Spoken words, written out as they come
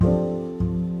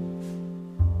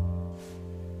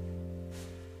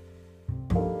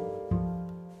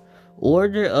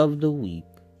Order of the week,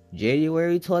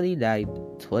 January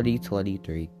 29th,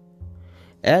 2023.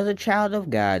 As a child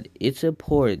of God, it's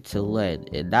important to lend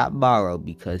and not borrow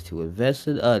because to invest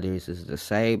in others is the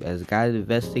same as God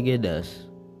investing in us.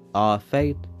 All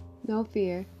faith, No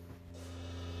fear.